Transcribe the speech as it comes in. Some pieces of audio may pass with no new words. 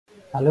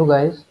Hello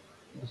guys,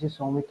 this is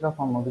Soumitra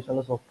from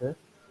Madhushala Software.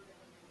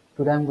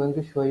 Today I am going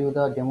to show you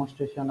the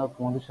demonstration of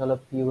Madhushala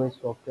POS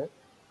software.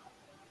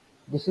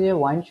 This is a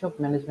wine shop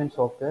management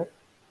software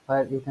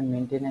where you can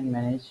maintain and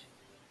manage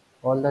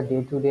all the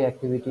day-to-day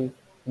activity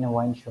in a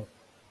wine shop.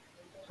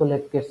 So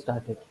let's get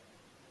started.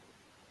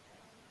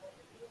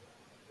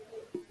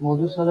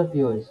 Madhushala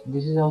POS.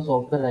 This is our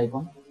software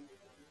icon.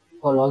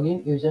 For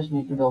login, you just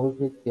need to double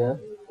click here.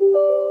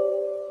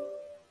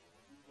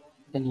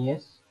 Then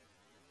yes.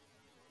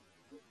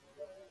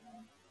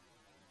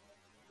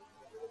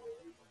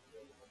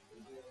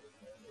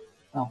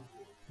 Now,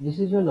 this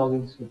is your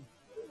login screen.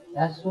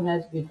 As soon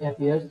as it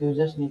appears, you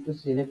just need to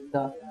select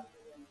the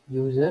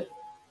user,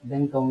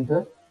 then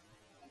counter,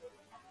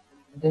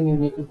 then you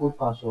need to put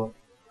password.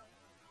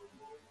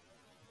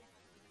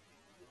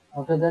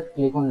 After that,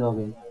 click on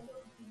login.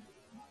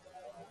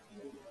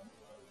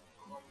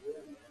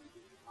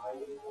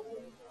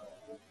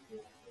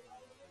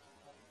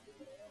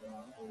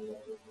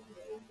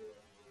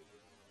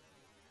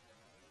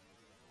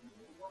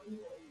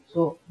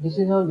 So this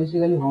is our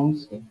basically home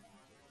screen.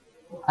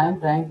 I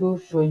am trying to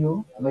show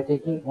you by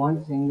taking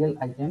one single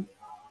item.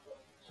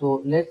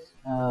 So let's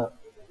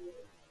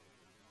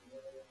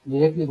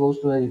directly goes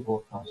to the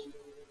report first.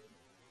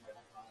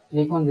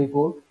 Click on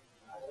report,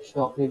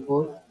 stock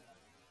report.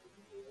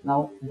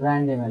 Now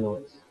brand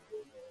MLOS.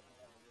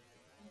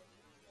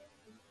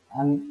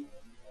 I'm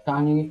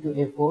turning it to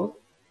A4.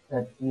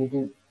 That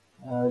little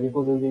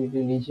report will be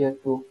little easier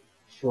to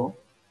show.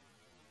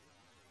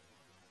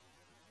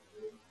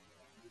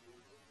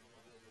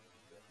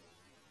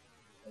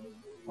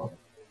 Okay.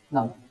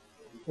 Now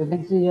you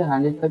can see here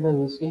 105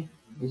 whiskey.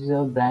 This is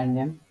our brand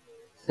name.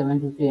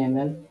 750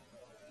 ml.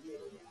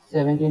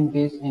 17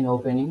 piece in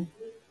opening.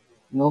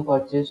 No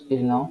purchase till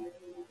now.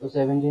 So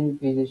 17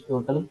 pieces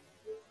total.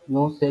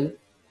 No sale.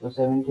 So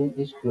 17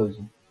 is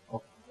closing.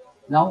 Okay.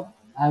 Now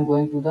I am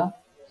going to the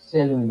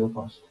sale window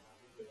first.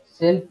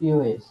 Sale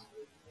POS.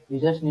 You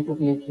just need to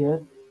click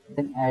here,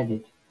 then add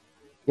it.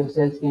 Your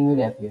sale screen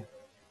will appear.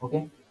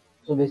 Okay.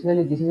 So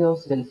basically this is our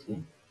sale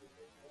screen.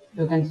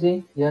 You can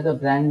see here the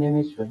brand name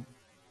is showing.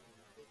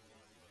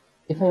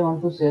 If I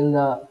want to sell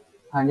the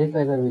 100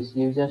 fiber whiskey,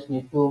 you just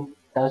need to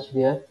touch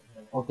here.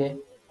 Okay.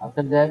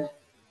 After that,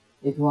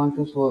 if you want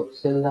to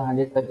sell the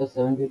 100 pack of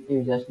 750,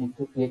 you just need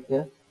to click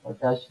here or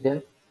touch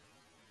there.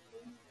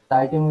 The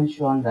item will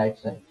show on right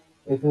side.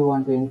 If you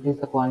want to increase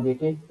the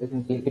quantity, you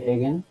can click it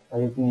again,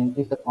 or you can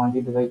increase the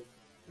quantity by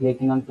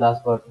clicking on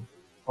plus button.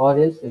 Or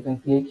else you can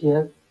click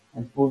here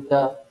and put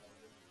the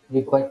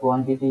required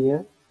quantity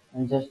here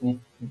and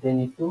they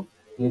need to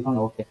click on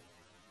OK.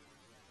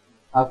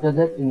 After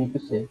that, you need to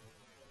save.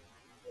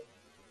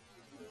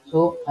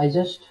 So I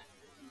just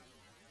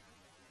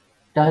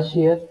touch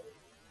here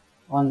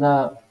on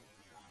the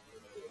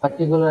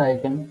particular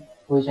item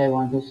which I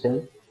want to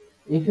sell.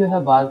 If you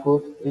have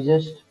barcode,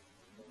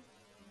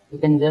 you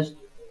can just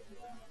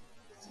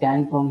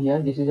scan from here.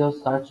 This is your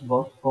search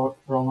box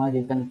from where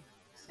you can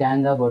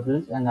scan the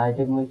bottles and the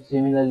item will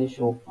similarly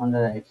show on the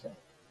right side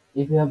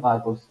if you have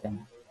barcode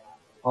scanner,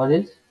 or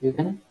else you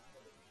can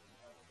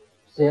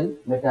sell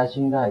by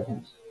touching the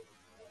items.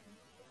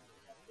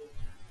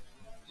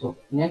 So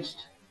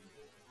next,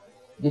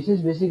 this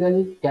is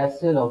basically cash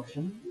sale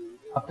option.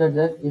 After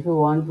that, if you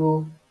want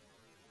to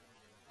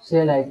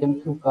sell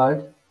item through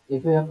card,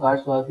 if you have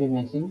card swiping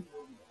machine,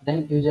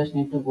 then you just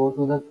need to go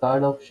to the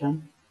card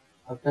option.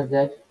 After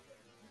that,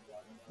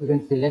 you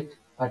can select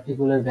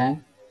particular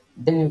bank,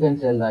 then you can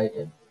sell the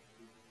item.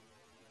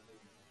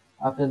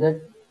 After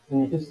that, you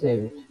need to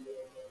save it,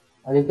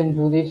 or you can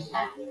do this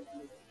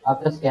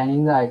after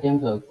scanning the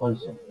items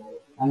also.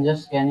 I'm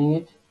just scanning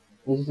it.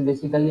 This is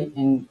basically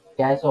in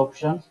cash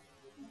options.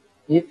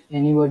 If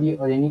anybody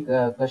or any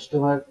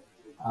customer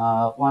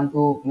want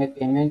to make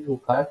payment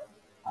through card,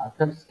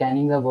 after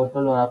scanning the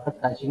bottle or after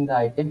touching the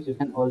items, you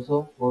can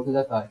also go to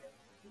the card.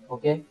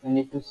 Okay, you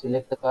need to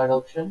select the card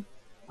option.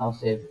 Now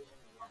save it.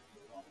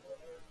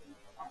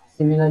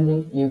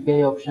 Similarly,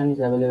 UPI option is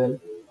available.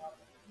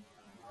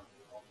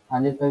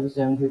 105 to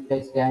 750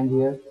 I scanned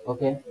here.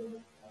 Okay.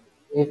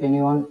 If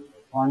anyone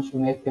wants to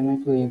make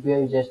payment through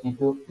UPI, you just need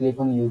to click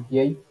on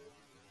UPI.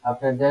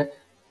 After that,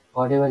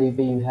 whatever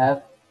UPI you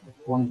have,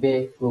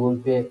 PhonePe, Google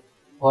Pay,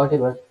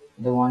 whatever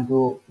they want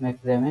to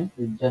make payment,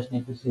 you just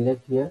need to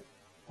select here.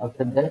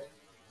 After that,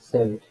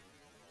 save it.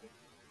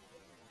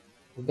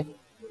 Okay.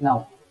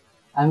 Now,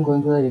 I'm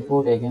going to the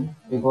report again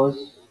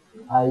because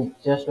I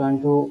just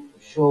want to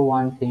show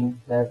one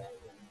thing that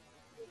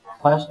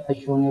first I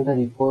shown you the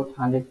report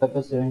 100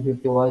 paper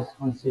 750 was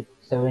on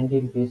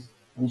 17 piece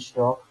in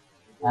stock,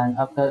 and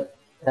after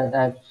that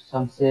I have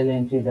some sale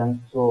entry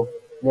done. So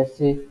let's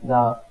see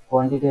the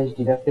quantity is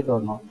deducted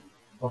or not.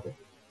 Okay,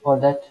 for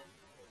that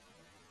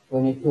we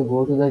need to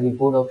go to the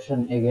report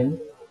option again,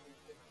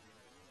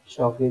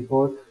 stock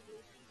report,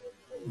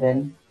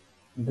 then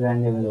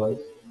brand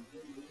invoice.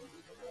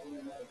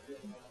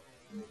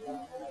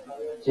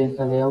 Change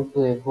the layout to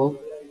A4,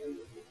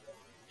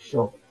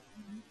 show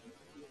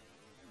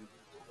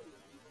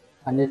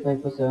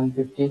 105 for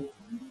 750.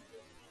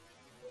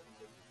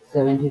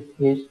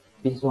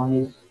 piece one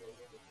is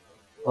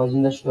was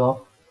in the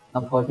stock.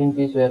 Now 14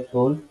 piece were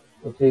sold,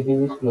 so 3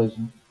 piece is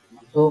closing.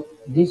 So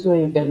this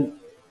way you can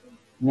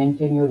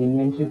maintain your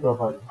inventory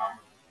properly.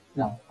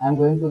 Now I'm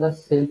going to the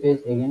sale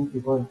page again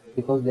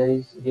because there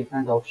is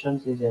different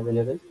options is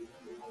available.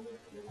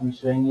 I'm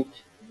showing it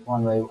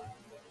one by one.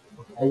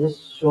 I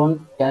just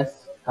shown cash,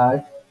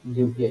 card,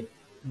 UPI.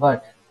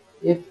 But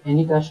if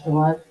any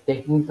customer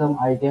taking some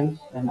items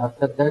and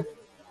after that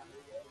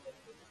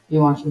he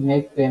wants to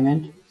make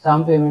payment,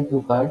 some payment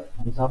to card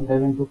and some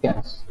payment to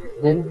cash,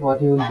 then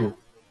what he will do?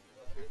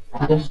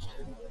 Just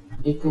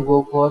need to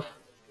go for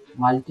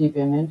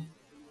multi-payment.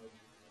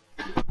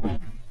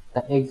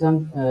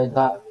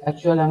 The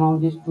actual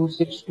amount is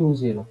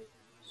 2620.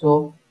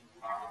 So,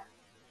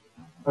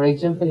 for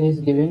example, he is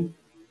giving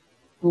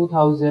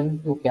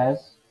 2000 to cash.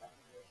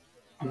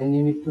 Then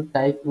you need to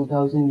type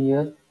 2000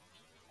 here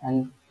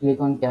and click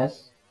on cash.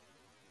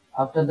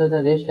 After that,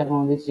 the rest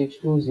amount is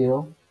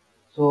 620.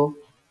 So,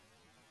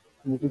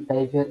 you need to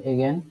type here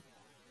again.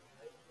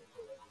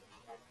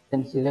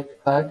 Then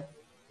select card,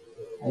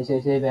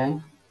 ICICI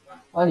Bank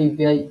or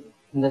UPI.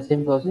 In the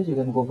same process, you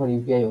can go for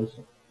UPI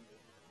also.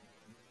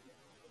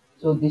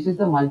 So, this is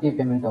the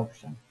multi-payment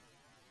option.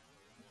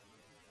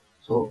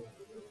 So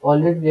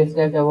already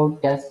described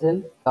about cash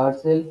sale, card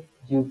sale,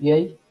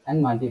 UPI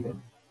and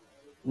multi-payment.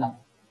 Now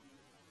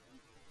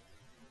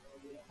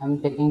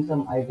I'm taking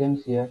some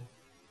items here.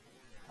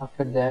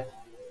 After that,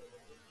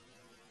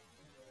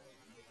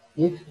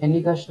 if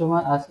any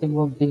customer asking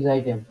for this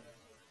item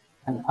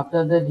and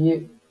after that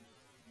he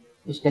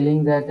is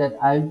telling that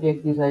I will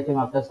take this item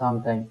after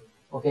some time.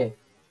 Okay.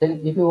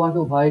 Then if you want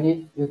to avoid it,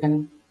 you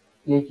can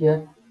click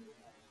here.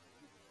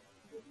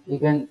 You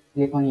can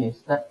click on yes.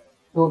 The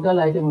total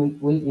item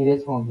will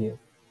erase from here.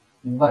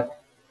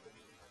 But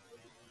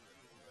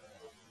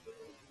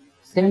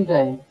same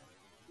time,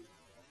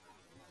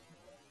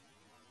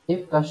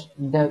 if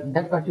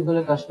that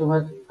particular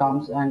customer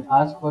comes and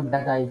asks for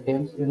that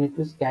items, you need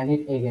to scan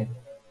it again.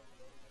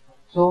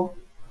 So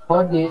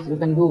for this, you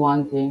can do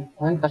one thing.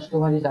 When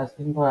customer is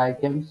asking for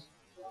items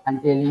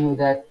and telling you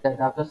that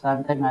after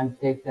some time I'll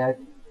take that,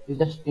 you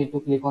just need to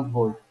click on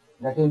hold.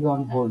 That will be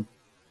on hold,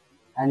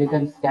 and you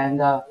can scan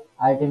the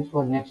items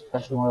for next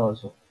customer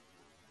also.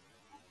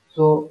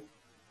 So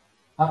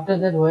after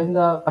that, when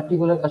the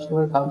particular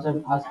customer comes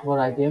and asks for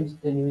items,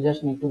 then you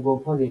just need to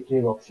go for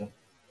retrieve option.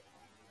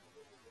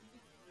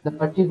 The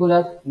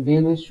particular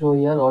bill will show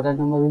here, order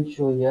number will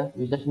show here.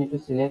 You just need to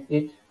select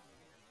it.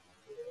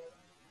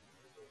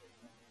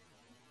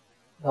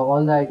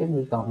 All the item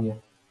will come here.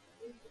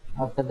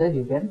 After that,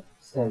 you can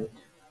sell it.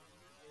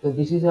 So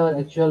this is our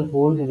actual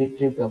hold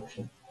retrieve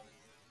option.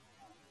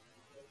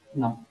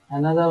 Now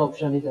another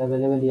option is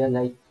available here.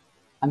 Like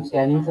I'm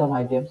scanning some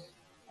items.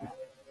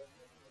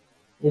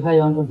 If I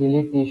want to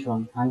delete this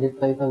one,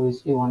 105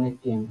 whiskey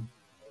 180 ml,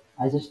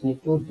 I just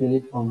need to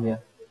delete from here.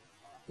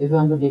 If you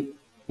want to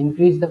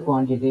increase the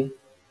quantity,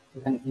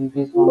 you can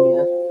increase from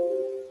here.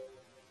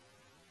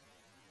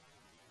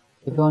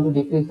 If you want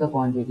to decrease the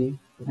quantity,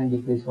 you can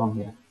decrease from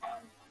here.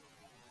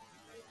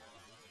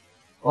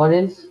 Or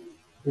else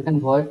you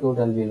can void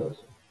total bill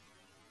also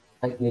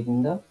by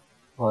clicking the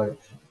void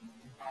option.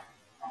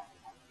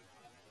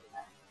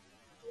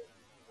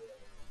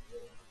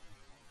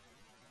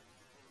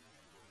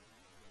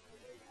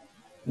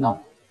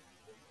 Now,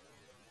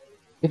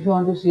 if you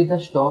want to see the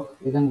stock,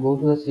 you can go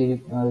to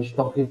the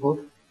stock report,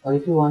 or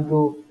if you want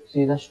to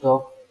see the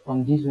stock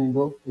from this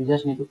window, you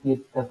just need to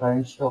click the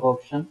current stock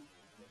option.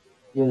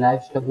 Your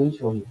live stock will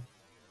show you.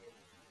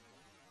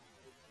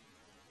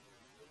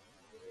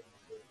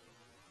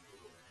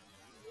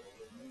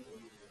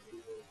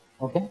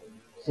 Okay,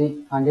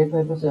 see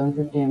 105 for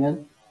 750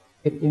 ml,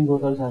 15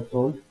 bottles are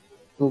sold,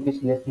 2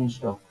 pieces left in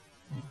stock.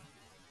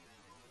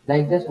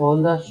 Like this,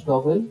 all the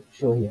stock will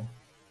show here.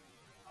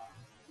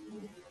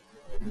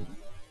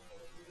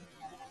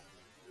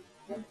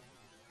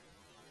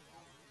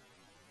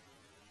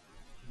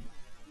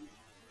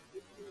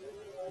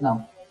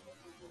 Now,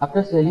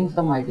 after selling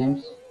some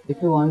items,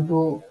 if you want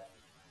to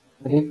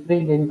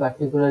reprint any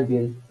particular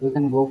bill, you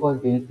can go for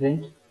bill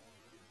print.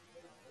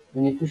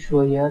 You need to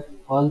show here,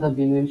 all the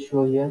bill will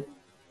show here.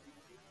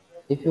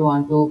 If you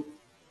want to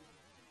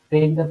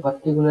print the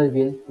particular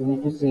bill, you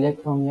need to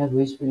select from here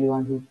which bill you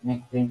want to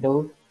make print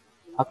out.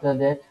 After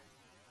that,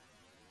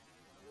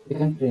 you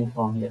can print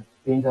from here.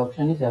 Print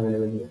option is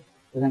available here.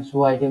 You can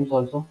show items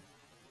also.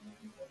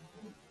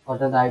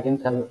 What are the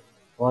items that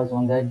was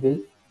on that bill?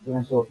 You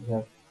can show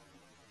here.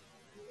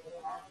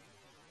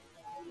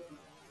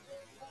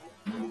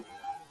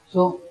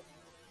 So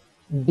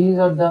these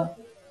are the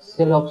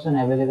sell option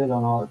available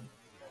on our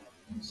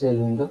sale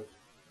window.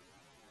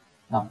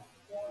 Now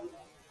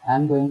I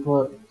am going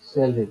for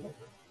sale report.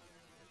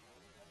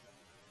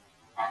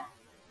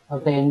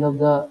 At the end of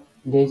the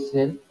day's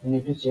sale, you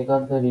need to check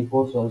out the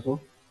reports also.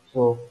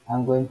 So I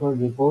am going for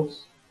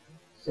reports,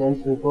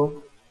 sales report,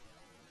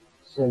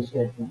 sales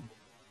statement.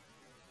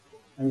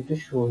 I need to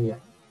show here.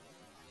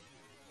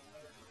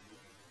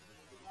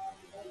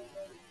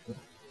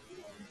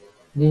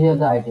 These are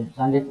the items.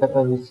 100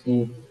 pepper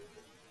whiskey.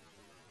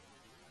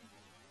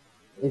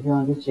 If you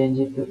want to change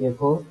it to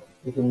A4,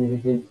 it will be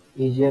little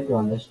easier to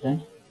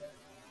understand.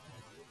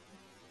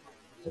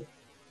 So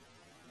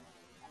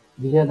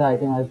these are the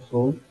items I've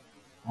sold,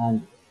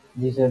 and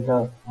these are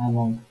the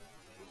amount.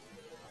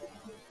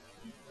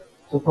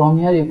 So from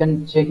here you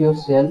can check your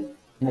sale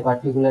in a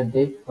particular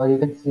date, or you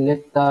can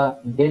select the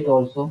date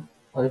also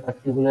for a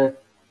particular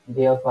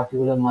day or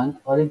particular month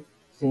or a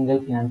single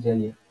financial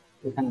year.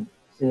 You can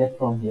select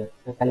from here.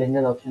 The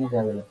calendar option is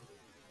available.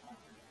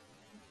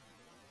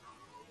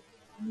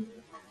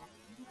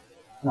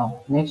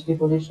 Now next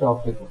report is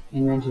stock report,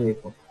 inventory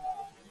report.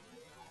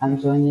 I'm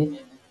showing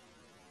it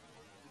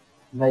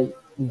by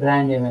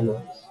brand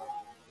MLOs.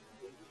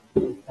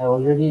 I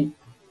already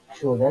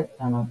showed that.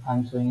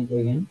 I'm showing it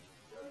again.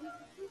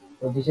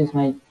 So this is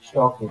my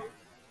stock report.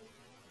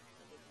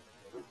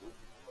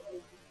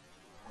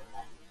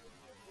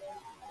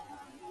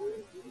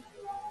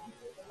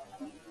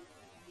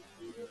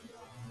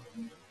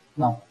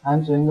 Now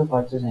I'm showing the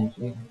purchase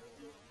entry.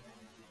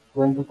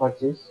 Going to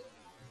purchase,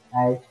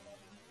 add.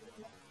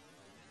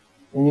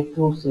 You need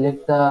to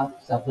select the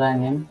supplier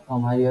name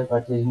from where you are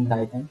purchasing the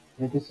item.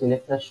 You need to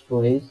select the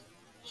storage.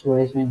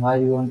 Storage means where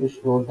you want to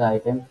store the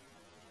item.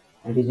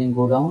 It is in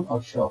godown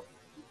or shop.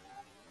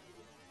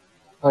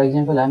 For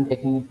example, I'm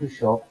taking it to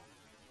shop.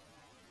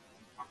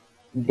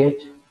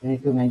 Date, you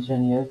need to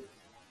mention here.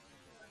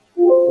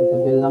 Put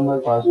the bill number,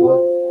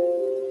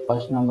 password,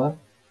 first number,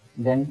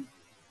 then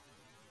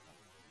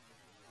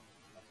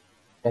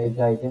type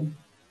the item.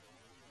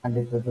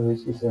 100 photo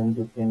whiskey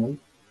 750 ml.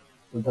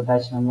 Put the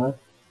batch number.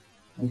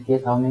 In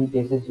case how many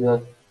cases you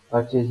are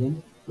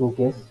purchasing, 2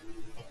 cases.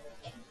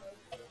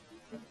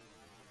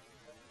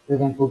 You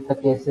can put the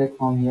case rate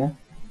from here,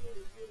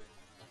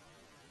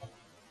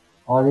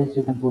 or else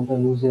you can put the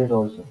loose rate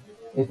also.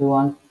 If you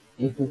want,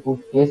 if you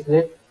put case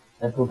rate,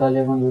 the total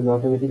amount will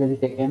automatically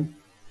taken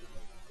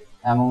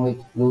among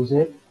with loose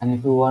rate, and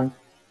if you want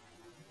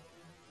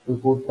to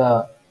put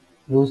the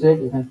loose rate,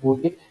 you can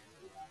put it,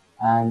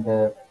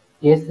 and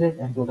case rate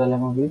and total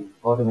amount will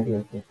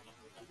automatically take.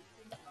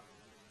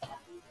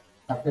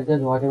 After that,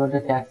 whatever the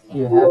tax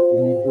you have,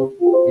 you need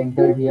to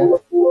enter here.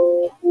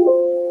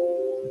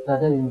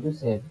 Further, you need to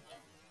save.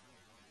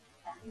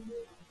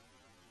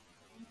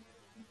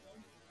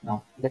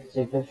 Now let's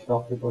check the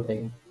stock report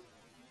again.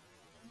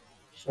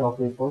 Stock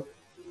report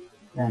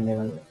and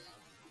level.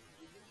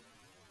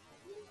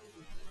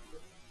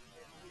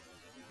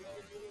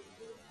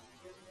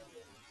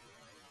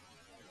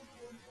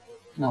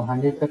 Now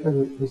 100 pepper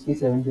whiskey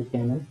 750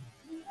 ml.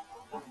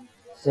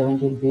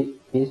 17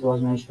 piece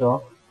was my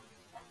stock.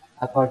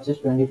 I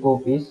purchased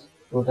 24 piece.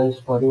 Total is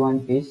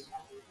 41 piece.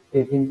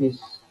 15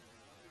 piece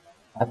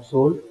I've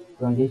sold.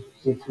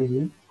 26 piece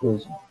in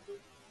closing.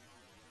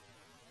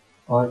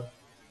 Or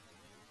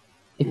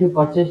if you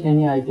purchase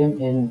any item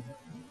in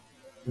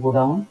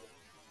godown,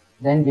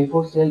 then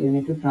before sale you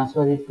need to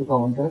transfer it to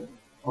counter.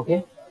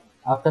 Okay.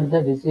 After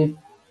the receipt,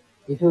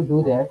 if you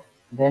do that,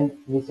 then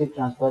receipt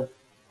transfer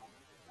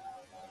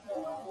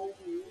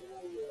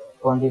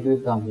quantity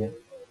will come here.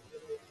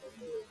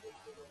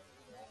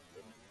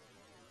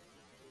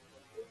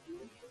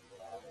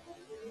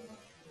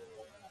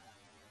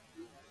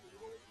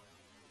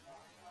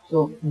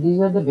 So these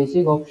are the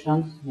basic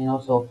options in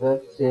our software: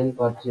 sale,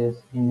 purchase,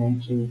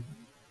 inventory,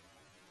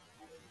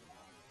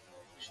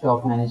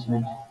 stock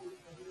management.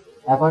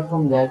 Apart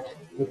from that,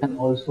 you can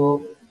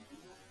also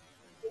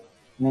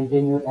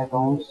maintain your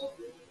accounts.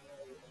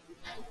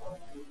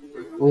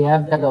 We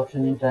have that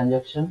option in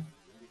transaction.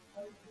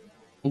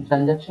 In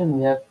transaction,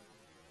 we have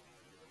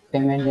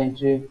payment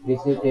entry,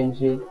 receipt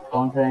entry,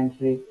 counter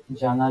entry,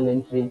 journal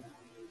entry.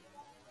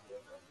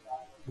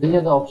 These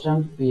are the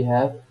options we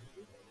have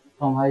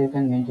from how you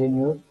can maintain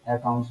your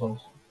accounts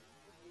also.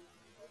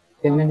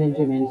 Payment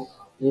entry means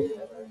if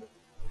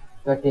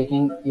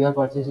you are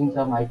purchasing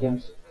some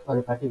items for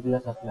a particular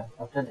supplier.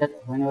 After that,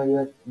 whenever you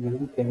are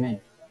giving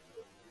payment,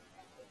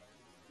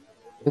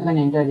 you can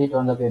enter it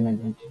on the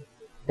payment entry.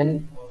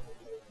 Then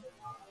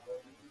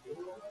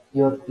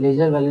your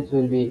ledger balance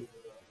will be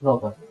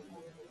proper.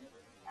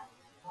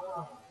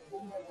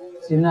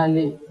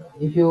 Similarly,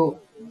 if you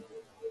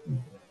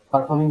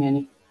performing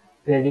any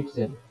credit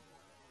sale,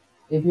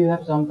 if you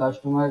have some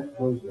customer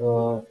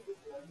who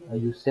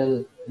you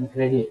sell in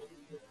credit,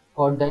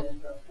 for that,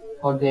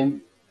 for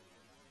them,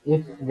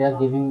 if they are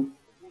giving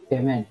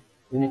payment,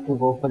 you need to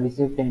go for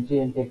receipt entry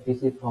and take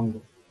receipt from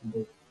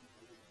them.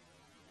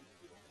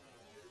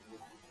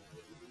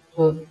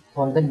 So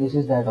for that, this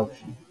is that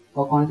option.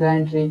 For counter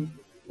entry,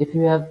 if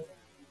you have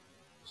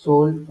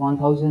sold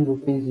 1000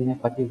 rupees in a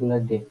particular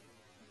day,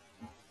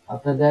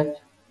 after that,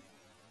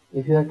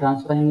 if you are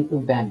transferring it to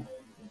bank,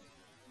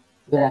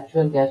 your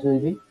actual cash will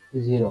be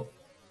zero.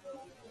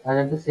 But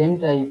at the same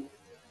time,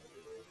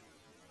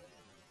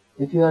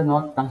 if you are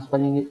not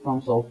transferring it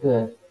from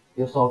software,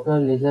 your software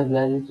ledger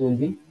balance will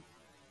be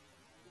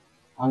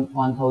on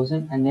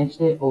 1000, and next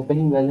day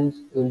opening balance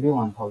will be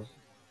 1000.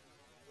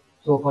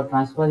 So for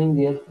transferring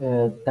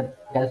that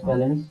cash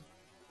balance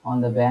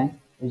on the bank,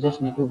 You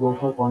just need to go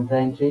for contra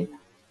entry.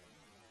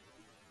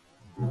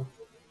 You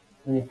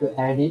need to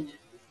add it.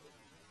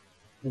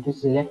 You need to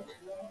select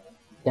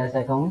cash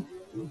account.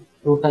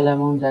 Total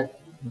amount that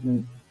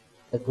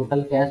the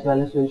total cash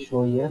balance will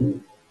show here.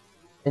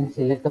 Then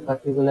select the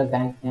particular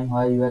bank name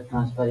where you are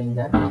transferring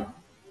that.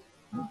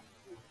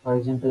 For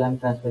example, I'm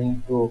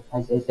transferring to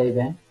ICICI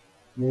Bank.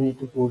 You need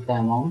to put the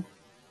amount.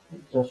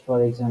 Just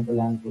for example,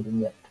 I'm putting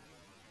that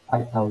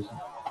 5,000.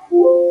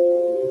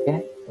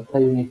 Okay, after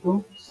you need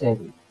to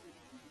save it.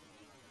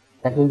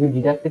 That will be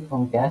deducted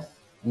from cash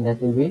and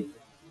that will be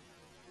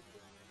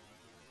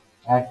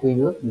add to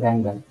your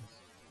bank balance.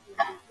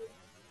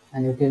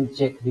 And you can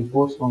check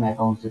reports from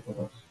accounts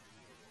report.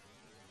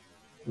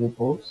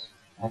 Reports,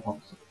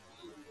 accounts,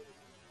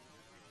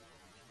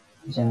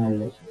 general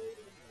ledger.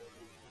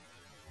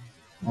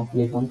 Now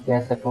click on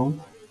cash account.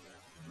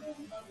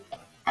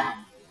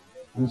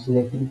 I'm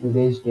selecting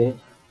today's date.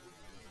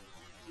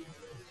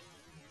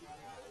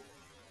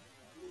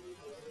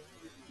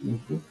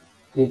 Need to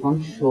click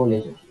on show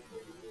ledger.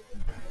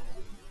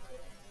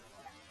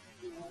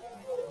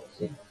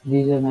 See,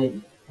 these are my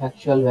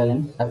actual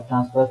balance. I've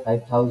transferred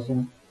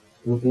 5,000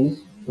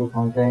 rupees to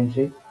contra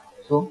entry.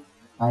 So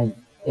my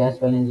cash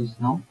balance is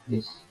now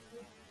this.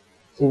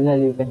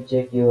 Similarly, you can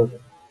check your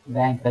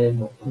bank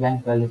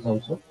balance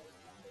also.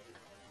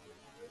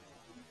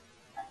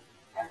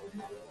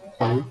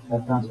 Sorry,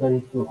 I've transferred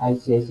it to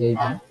ICICI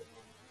Bank.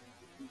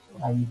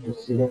 So I need to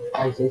select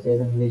ICICI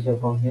Bank ledger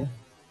from here.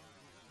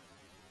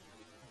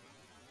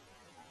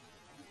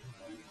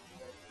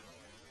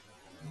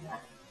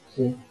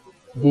 See,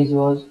 this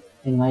was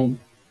in my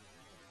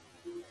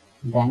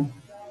bank.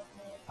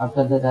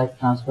 After that, I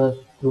transferred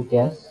to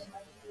cash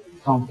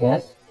from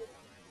cash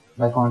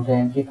by contra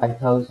entry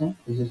 5,000.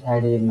 This is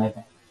added in my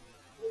bank.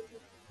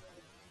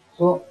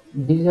 So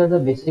these are the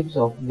basic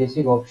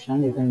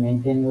option. You can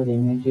maintain your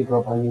inventory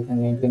properly. You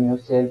can maintain your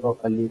sale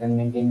properly. You can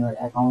maintain your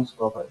accounts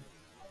properly.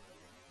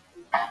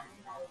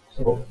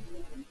 So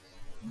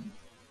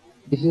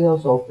this is our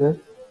software.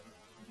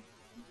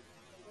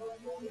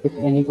 If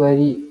any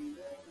query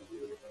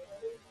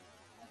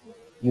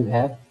you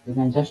have, you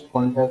can just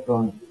contact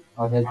on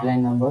our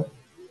helpline number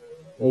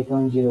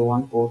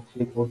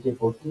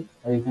 8101434343,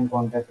 or you can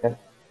contact at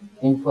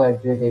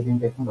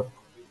info@avintechno.com.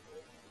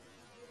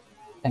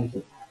 Thank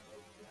you.